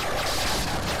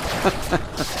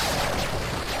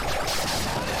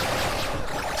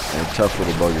 They're tough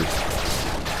little buggers.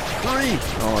 Three.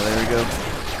 Oh, there we go.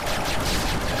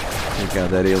 Take out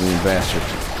that alien bastard.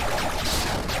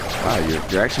 Wow,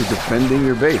 you're actually defending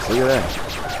your base. Look at that.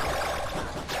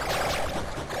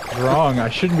 Wrong. I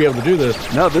shouldn't be able to do this.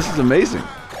 No, this is amazing.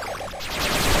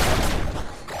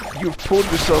 You've pulled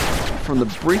yourself from the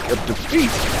brink of defeat.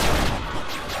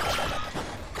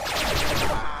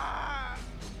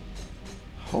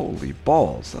 Holy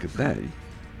balls. Look at that.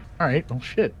 All right. Well,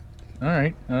 shit. All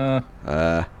right.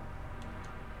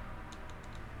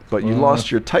 But you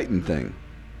lost your Titan thing.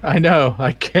 I know.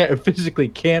 I physically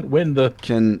can't win the.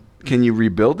 Can you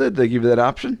rebuild it? They give you that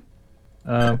option?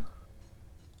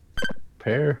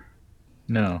 Pair?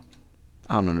 No.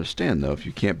 I don't understand though. If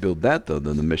you can't build that though,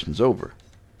 then the mission's over.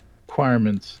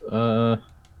 Requirements.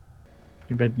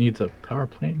 Anybody needs a power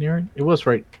plant near it? It was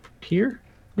right here.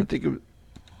 I think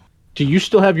Do you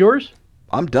still have yours?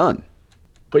 I'm done.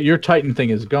 But your Titan thing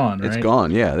is gone, right? It's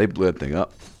gone. Yeah, they blew that thing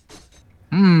up.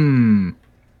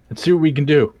 Let's see what we can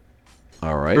do.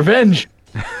 All right. Revenge.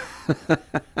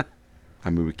 I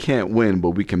mean, we can't win, but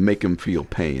we can make him feel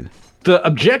pain. The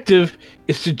objective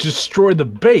is to destroy the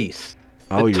base.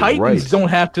 Oh, the you're Titans right. don't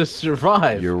have to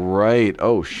survive. You're right.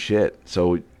 Oh, shit.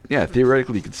 So, yeah,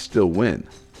 theoretically, you could still win.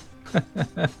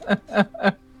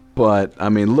 But, I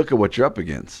mean, look at what you're up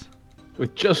against.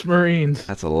 With just Marines.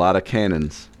 That's a lot of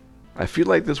cannons. I feel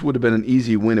like this would have been an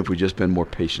easy win if we just been more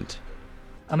patient.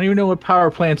 I don't even know what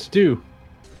power plants do.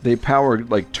 They power,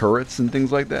 like, turrets and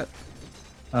things like that.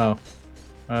 Oh.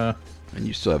 And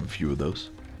you still have a few of those.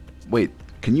 Wait,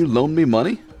 can you loan me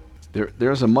money?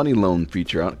 There's a money loan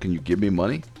feature out. Can you give me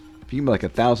money? If you give me like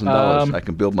 $1,000, I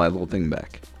can build my little thing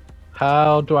back.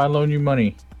 How do I loan you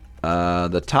money?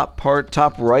 The top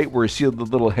right, where you see the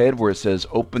little head where it says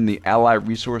 "Open the Ally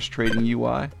Resource Trading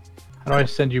UI." How do I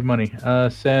send you money?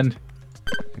 Send.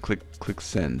 And click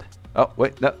send. Oh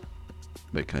wait, no.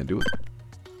 Wait, can I do it?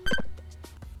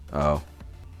 Oh,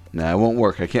 nah, it won't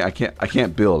work. I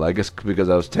can't build. I guess because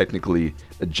I was technically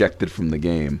ejected from the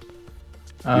game.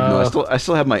 Even though I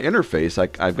still have my interface.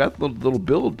 I've got little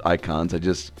build icons.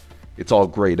 It's all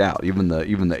grayed out. Even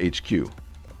the HQ.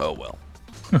 Oh well.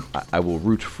 I will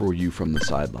root for you from the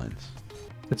sidelines.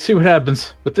 Let's see what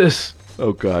happens with this.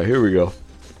 Okay, here we go.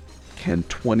 Can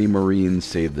 20 Marines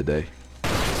save the day?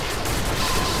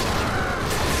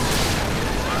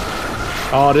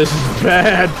 Oh, this is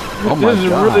bad. Oh my This is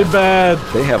God. really bad.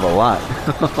 They have a lot.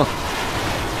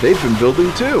 They've been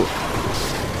building too.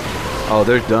 Oh,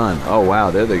 they're done. Oh wow,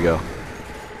 there they go.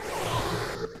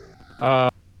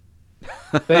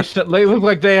 They look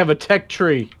like they have a tech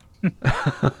tree.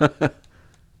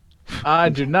 I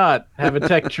do not have a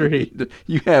tech tree.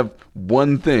 You have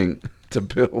one thing to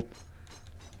build.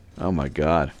 Oh my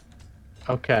God.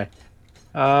 Okay.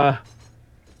 I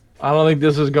don't think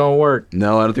this is gonna work.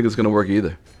 No, I don't think it's gonna work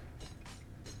either.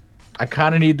 I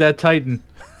kind of need that Titan.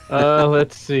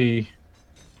 Let's see.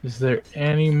 Is there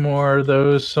any more of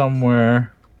those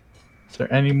somewhere? Is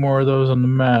there any more of those on the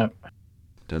map?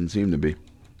 Doesn't seem to be.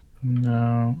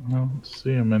 No, I don't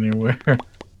see them anywhere.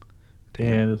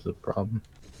 Yeah, this is a problem.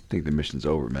 I think the mission's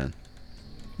over, man.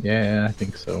 Yeah, I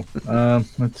think so.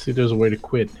 Let's see. There's a way to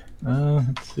quit.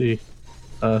 Let's see.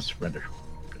 Surrender.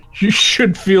 You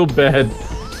should feel bad.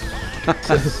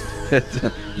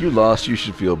 You lost. You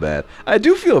should feel bad. I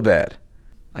do feel bad.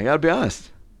 I gotta be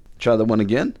honest. Try that one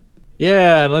again.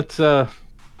 Yeah, let's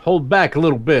hold back a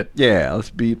little bit. Yeah, let's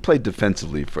play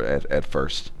defensively at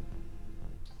first.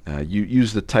 You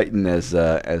use the Titan as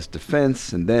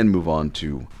defense, and then move on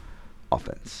to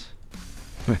offense.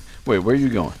 Wait, where are you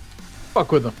going?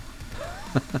 Fuck with them.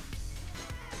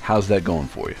 How's that going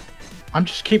for you? I'm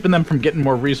just keeping them from getting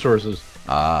more resources.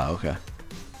 Ah, okay.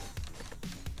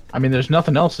 I mean, there's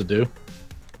nothing else to do.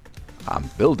 I'm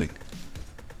building.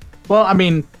 Well, I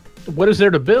mean, what is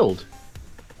there to build?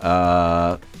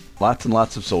 Lots and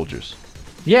lots of soldiers.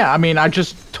 Yeah, I mean, I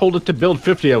just told it to build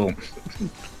 50 of them.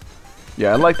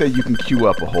 Yeah, I like that you can queue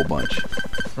up a whole bunch.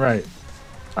 Right.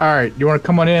 All right, you want to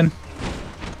come on in?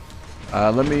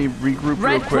 Let me regroup real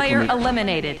Red quick. player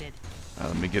eliminated.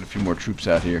 Let me get a few more troops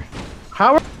out here.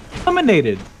 How are you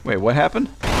eliminated? Wait, what happened?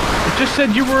 It just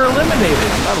said you were eliminated.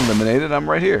 I'm not eliminated. I'm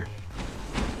right here.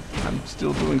 I'm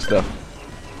still doing stuff.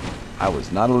 I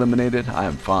was not eliminated. I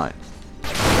am fine.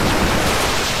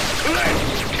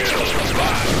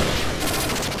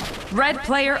 Red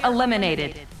player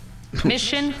eliminated.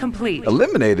 Mission complete.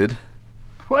 Eliminated?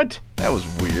 What? That was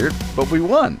weird, but we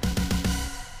won.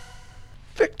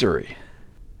 Victory.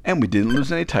 And we didn't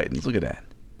lose any Titans. Look at that.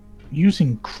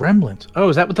 Using gremlins. Oh,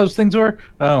 is that what those things are?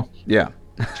 Oh, Yeah.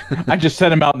 I just set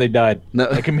them out and they died. No,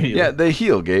 Like immediately. yeah, they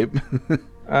heal, Gabe.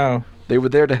 Oh. They were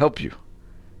there to help you,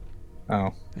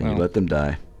 Oh. and Well, you let them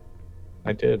die.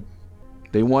 I did.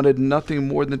 They wanted nothing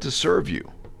more than to serve you.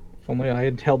 If only I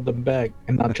had held them back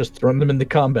and not just thrown them into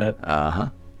combat. Uh-huh.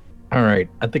 All right,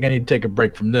 I think I need to take a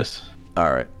break from this.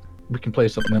 All right. We can play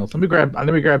something else. Let me grab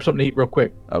something to eat real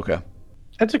quick. Okay.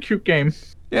 That's a cute game.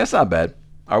 Yeah, it's not bad.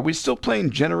 Are we still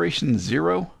playing Generation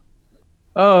Zero?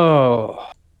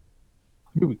 Oh.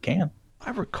 Maybe we can.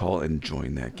 I recall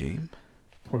enjoying that game.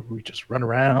 Or we just run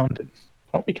around and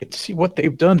we get to see what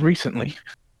they've done recently.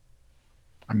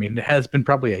 I mean, it has been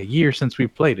probably a year since we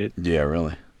played it. Yeah,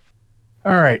 really.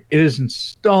 All right, it is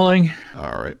installing.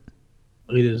 All right.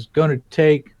 It is going to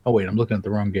take... Oh, wait, I'm looking at the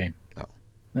wrong game. Oh.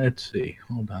 Let's see.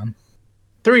 Hold on.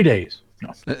 3 days.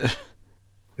 No.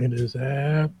 It is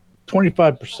at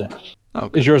 25%.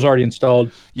 Okay. Is yours already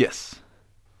installed? Yes.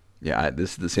 Yeah,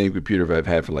 this is the same computer I've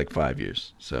had for like 5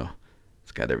 years, so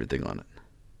it's got everything on it.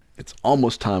 It's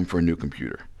almost time for a new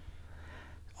computer.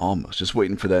 Almost. Just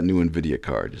waiting for that new NVIDIA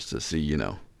card just to see,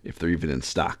 if they're even in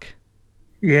stock.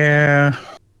 Yeah.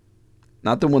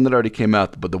 Not the one that already came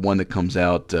out, but the one that comes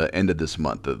out end of this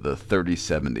month, the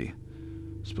 3070.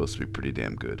 Supposed to be pretty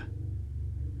damn good.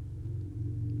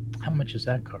 How much is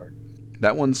that card?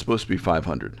 That one's supposed to be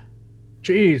 $500.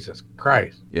 Jesus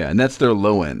Christ. Yeah, and that's their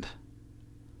low end.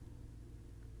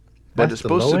 But That's it's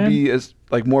supposed to be as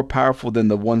more powerful than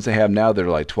the ones they have now that are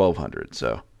like $1,200.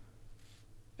 So,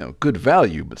 good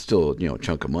value, but still,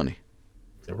 chunk of money.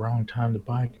 The wrong time to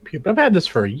buy a computer. But I've had this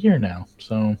for a year now,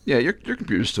 so. Yeah, your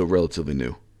computer's still relatively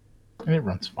new. And it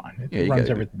runs fine. It you runs got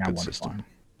a everything I good want system. fine.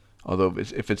 Although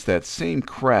if it's that same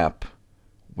crap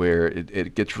where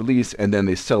it gets released and then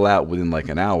they sell out within like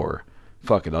an hour,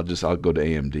 fuck it, I'll go to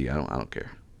AMD. I don't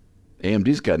care.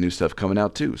 AMD's got new stuff coming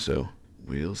out too, so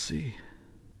we'll see.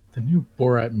 The new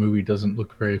Borat movie doesn't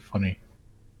look very funny.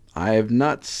 I have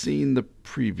not seen the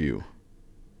preview.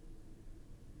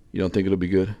 You don't think it'll be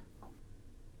good?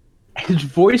 His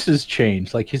voice has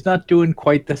changed. Like, he's not doing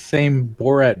quite the same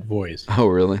Borat voice. Oh,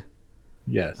 really?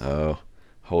 Yes. Oh,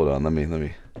 hold on. Let me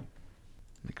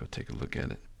go take a look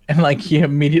at it. And, like, he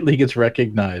immediately gets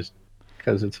recognized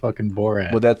because it's fucking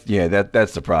Borat. Well, that's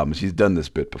the problem. He's done this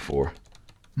bit before.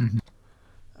 Mm-hmm.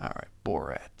 All right,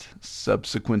 Borat.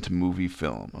 Subsequent movie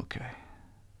film. Okay.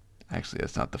 Actually,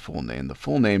 that's not the full name. The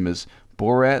full name is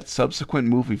Borat Subsequent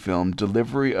Movie Film,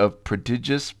 Delivery of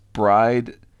Prodigious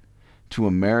Bride to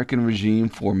American Regime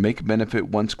for Make Benefit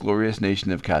Once Glorious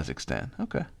Nation of Kazakhstan.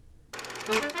 Okay.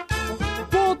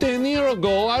 14 years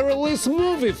ago, I released a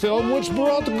movie film which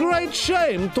brought great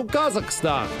shame to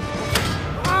Kazakhstan.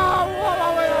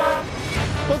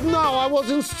 But now I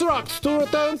was instructed to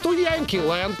return to Yankee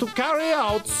Land to carry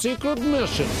out secret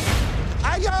mission.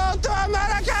 I go to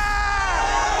America!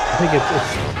 I think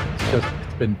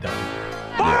it's been done.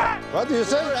 Yeah. What do you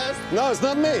say? No, it's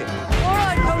not me.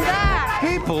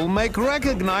 People make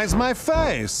recognize my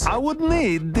face. I would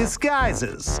need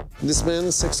disguises. This man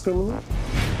is sex criminal?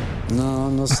 No,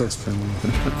 no sex criminal.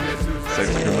 Sex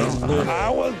criminal? I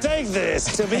will take this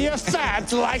to be a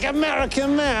fat like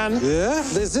American man. Yeah?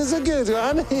 This is a good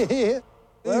one.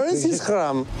 Where is his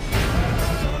crumb?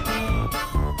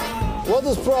 What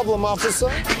is problem, officer?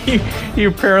 He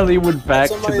apparently went back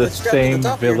to the same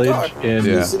village in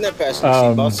it's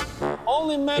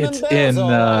in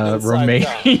Romania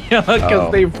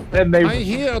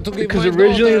because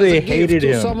originally they hated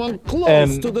him,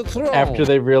 and after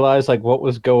they realized like what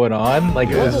was going on, like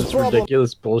it was this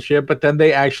ridiculous bullshit. But then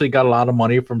they actually got a lot of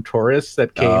money from tourists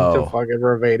that came to fucking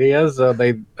Romania, so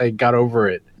they got over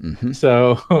it. Mm-hmm.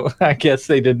 So I guess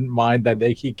they didn't mind that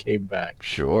he came back.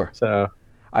 Sure. So.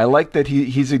 I like that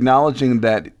he's acknowledging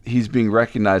that he's being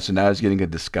recognized, so now he's getting a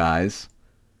disguise.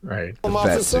 Right. The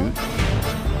fat suit.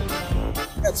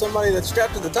 Got somebody that's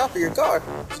strapped to the top of your car.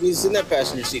 You need to sit in that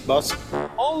passenger seat, boss.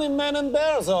 Only men and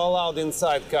bears are allowed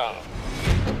inside car.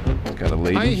 Got a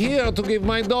lady. I'm here to give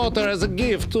my daughter as a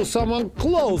gift to someone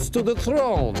close to the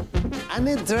throne. I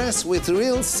need a dress with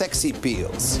real sexy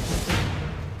peels.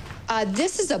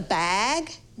 This is a bag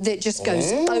that just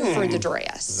goes over the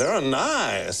dress. They're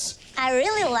nice. I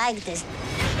really like this.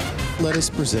 Let us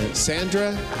present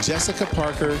Sandra Jessica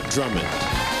Parker Drummond.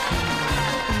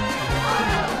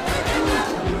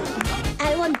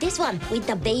 I want this one with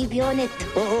the baby on it.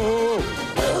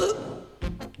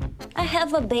 I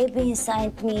have a baby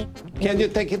inside me. Can you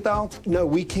take it out? No,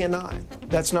 we cannot.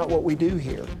 That's not what we do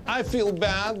here. I feel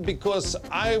bad because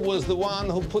I was the one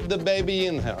who put the baby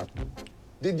in her.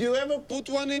 Did you ever put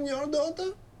one in your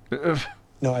daughter?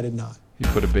 No, I did not. He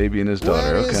put a baby in his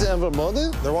daughter. Where is everybody?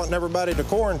 They're wanting everybody to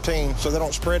quarantine so they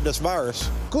don't spread this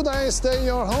virus. Could I stay in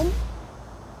your home?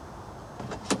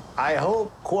 I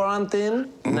hope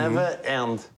quarantine never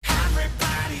ends.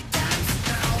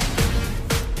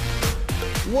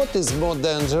 What is more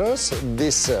dangerous,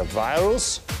 this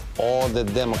virus or the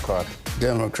Democrat?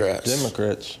 Democrats.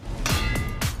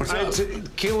 It's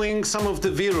killing some of the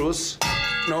virus.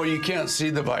 No, you can't see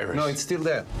the virus. No, it's still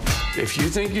there. If you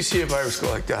think you see a virus go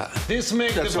like that. This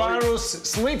makes the virus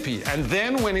sleepy. And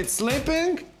then when it's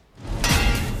sleeping...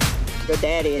 The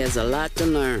daddy has a lot to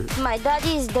learn. My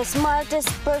daddy is the smartest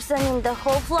person in the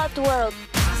whole flat world.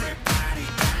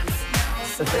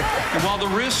 And while the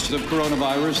risk of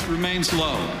coronavirus remains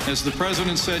low, as the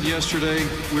president said yesterday,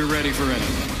 we're ready for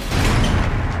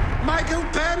anything. Michael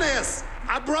Penis,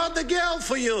 I brought the girl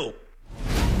for you.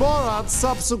 Borat's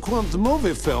subsequent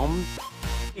movie film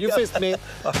You fist me.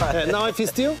 Now I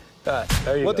fist you?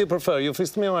 There you What go. do you prefer? You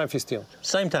fist me or I fist you?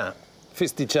 Same time.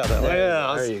 Fist each other.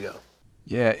 There you go.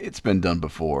 Yeah, it's been done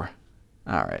before.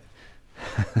 All right.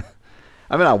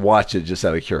 I mean, I watch it just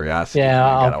out of curiosity. Yeah,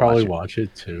 I I'll gotta probably watch watch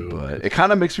it too. But it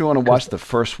kind of makes me want to watch the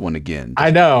first one again.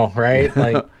 I know, right?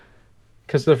 Like,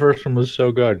 because the first one was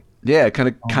so good. Yeah, it kind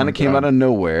of came God. out of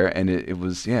nowhere, and it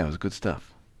was good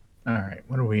stuff. All right,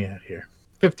 what are we at here?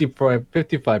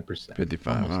 55%.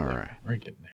 55. All right. We're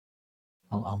getting there.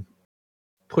 I'll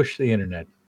push the internet.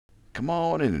 Come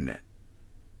on, internet.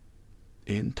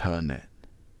 Internet.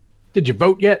 Did you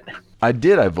vote yet? I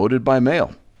did. I voted by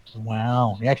mail.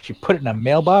 Wow, you actually put it in a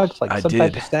mailbox like I some did.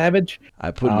 type of savage?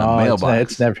 I put it in a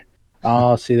mailbox. It's never.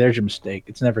 Oh, see, there's your mistake.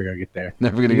 It's never gonna get there.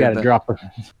 Never gonna you get gotta there. drop it.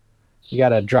 You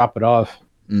gotta drop it off.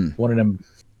 One of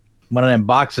them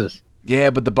boxes. Yeah,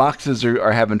 but the boxes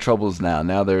are having troubles now.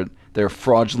 Now there are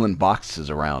fraudulent boxes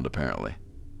around apparently.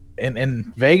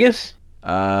 In Vegas?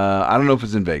 I don't know if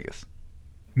it's in Vegas.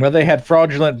 Well, they had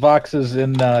fraudulent boxes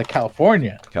in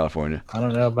California. California. I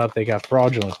don't know about they got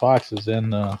fraudulent boxes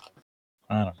in. I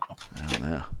don't know. I don't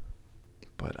know.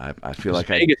 But I feel like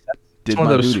Vegas, I did it's one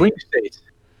my of those duty. swing states,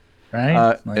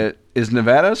 right? Is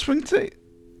Nevada a swing state?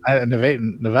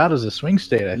 Nevada's a swing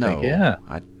state, I think. Yeah,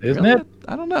 isn't it?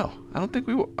 I don't know. I don't think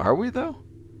we are. We though.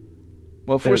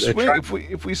 Well, if They're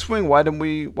if we swing, why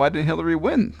didn't Hillary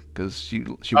win? Because she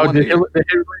Oh, won. did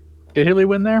Hillary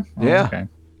win there? Oh, Yeah. Okay.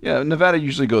 Yeah, Nevada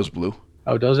usually goes blue.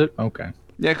 Oh, does it? Okay.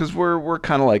 Yeah, because we're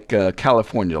kind of like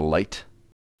California light.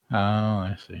 Oh,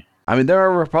 I see. I mean, there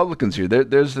are Republicans here.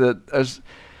 There's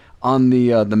on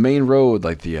the main road,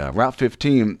 like the Route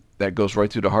 15 that goes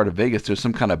right through the heart of Vegas. There's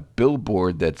some kind of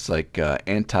billboard that's like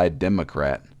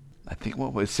anti-Democrat. I think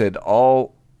what it said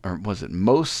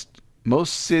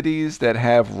most cities that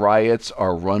have riots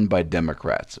are run by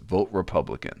Democrats. Vote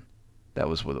Republican. That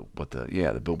was what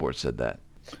the billboard said that.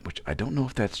 Which I don't know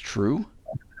if that's true.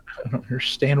 I don't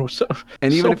understand what's up.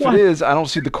 And even if it is, I don't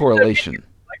see the correlation.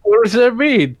 Like, what does that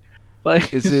mean?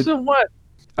 Like, Is it? so what?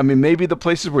 I mean, maybe the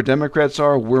places where Democrats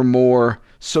are, we're more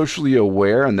socially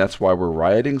aware, and that's why we're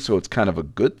rioting. So it's kind of a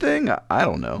good thing. I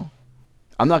don't know.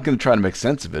 I'm not going to try to make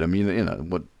sense of it. I mean,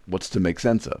 what's to make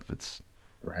sense of? It's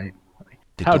right.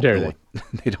 How dare they?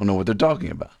 They don't know what they're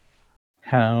talking about.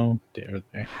 How dare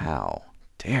they? How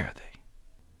dare they?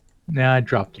 Nah, I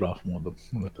dropped it off one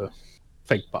of the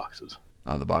fake boxes.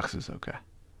 Oh, the boxes. Okay.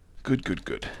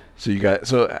 Good.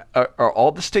 So are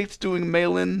all the states doing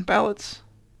mail-in ballots?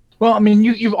 Well, I mean,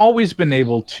 you've always been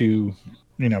able to,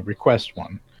 request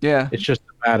one. Yeah. It's just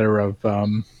a matter of,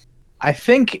 I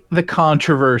think the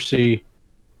controversy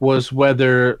was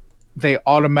whether they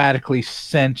automatically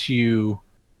sent you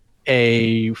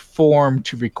a form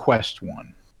to request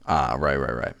one. Ah,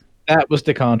 right. That was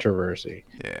the controversy.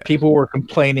 Yeah. People were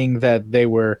complaining that they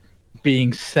were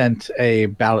being sent a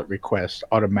ballot request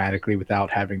automatically without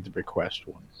having to request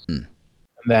one. And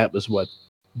that was what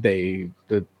the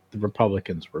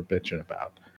Republicans were bitching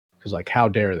about. Because, like, how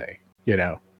dare they?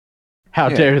 How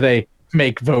dare they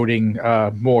make voting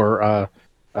more,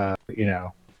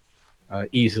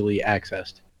 easily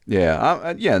accessed? Yeah,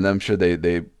 and I'm sure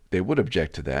they would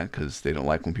object to that because they don't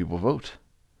like when people vote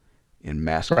in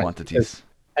mass quantities. Because,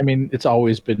 I mean, it's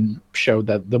always been showed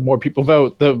that the more people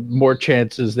vote, the more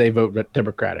chances they vote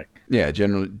Democratic. Yeah,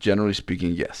 generally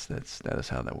speaking, yes, that is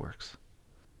how that works.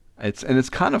 It's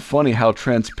kind of funny how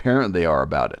transparent they are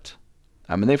about it.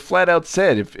 I mean, they flat out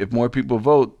said if more people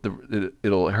vote,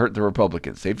 it'll hurt the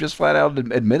Republicans. They've just flat out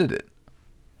admitted it.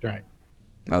 Right.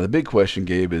 Now the big question,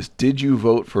 Gabe, is did you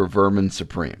vote for Vermin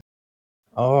Supreme?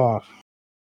 Oh,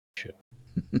 shit.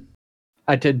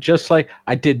 I did just like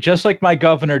my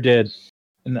governor did,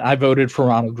 and I voted for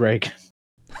Ronald Reagan.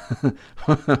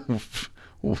 All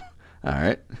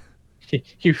right. He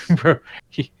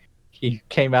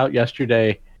came out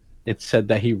yesterday. It said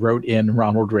that he wrote in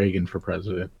Ronald Reagan for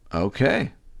president.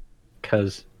 Okay.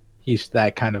 Because he's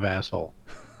that kind of asshole.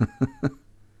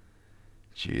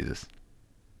 Jesus.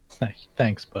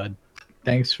 Thanks, bud.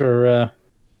 Thanks for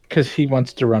because he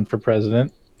wants to run for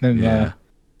president in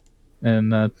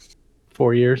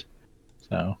 4 years.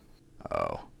 So.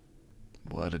 Oh,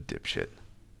 what a dipshit.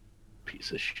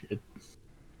 Piece of shit.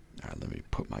 All right, let me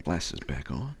put my glasses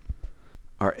back on.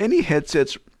 Are any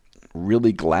headsets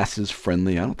really glasses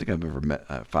friendly? I don't think I've ever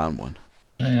found one.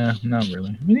 Yeah, not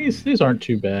really. I mean, these aren't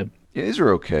too bad. Yeah, these are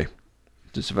okay.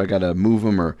 Just if I gotta move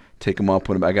them or take them off,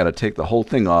 I gotta take the whole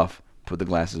thing off, put the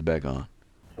glasses back on.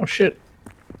 Oh shit!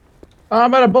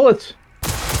 I'm out of bullets.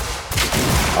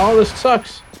 Oh, this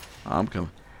sucks. I'm coming.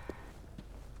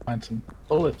 Find some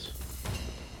bullets.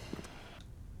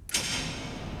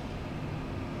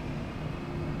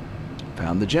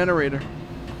 Found the generator.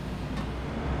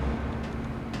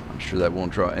 I'm sure that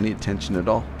won't draw any attention at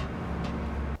all.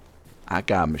 I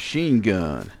got a machine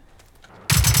gun.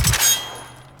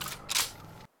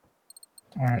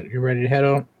 All right, you ready to head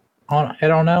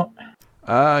on out?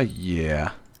 Yeah.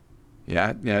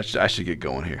 I should get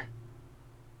going here.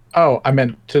 Oh, I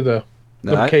meant to the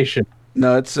location.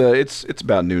 It's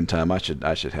about noontime. I should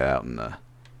head out and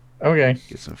okay.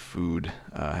 Get some food.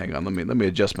 Hang on, let me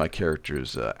adjust my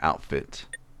character's outfit.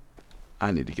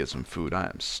 I need to get some food. I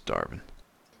am starving.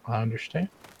 I understand.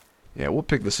 Yeah, we'll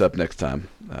pick this up next time.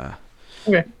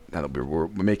 Okay. Now that we're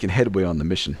making headway on the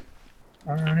mission.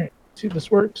 All right. See if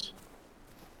this works.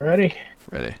 Ready?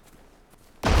 Ready.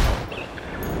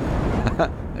 There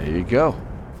you go.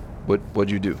 What'd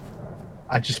you do?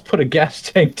 I just put a gas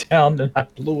tank down and I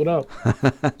blew it up.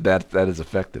 That is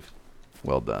effective.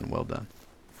 Well done. Well done.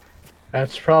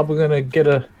 That's probably gonna get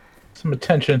some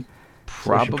attention.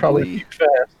 Probably. So probably be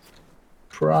fast.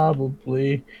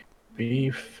 Probably be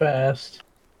fast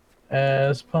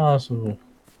as possible.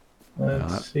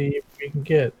 Let's see if we can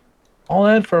get all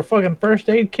that for a fucking first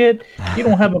aid kit. You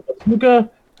don't have a bazooka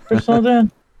or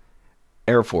something?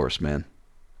 Air Force, man.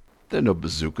 There are no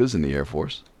bazookas in the Air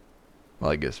Force.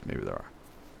 Well, I guess maybe there are.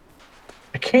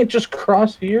 I can't just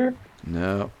cross here?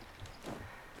 No.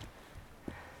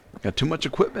 Got too much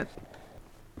equipment.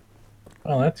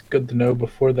 Oh, that's good to know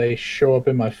before they show up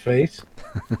in my face.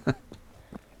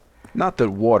 Not that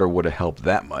water would have helped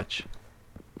that much.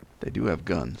 They do have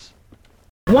guns.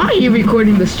 Why are you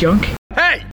recording this junk?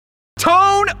 Hey!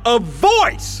 Tone of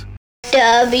voice!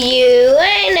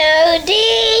 WNOD,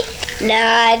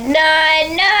 nod,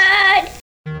 nod, nod.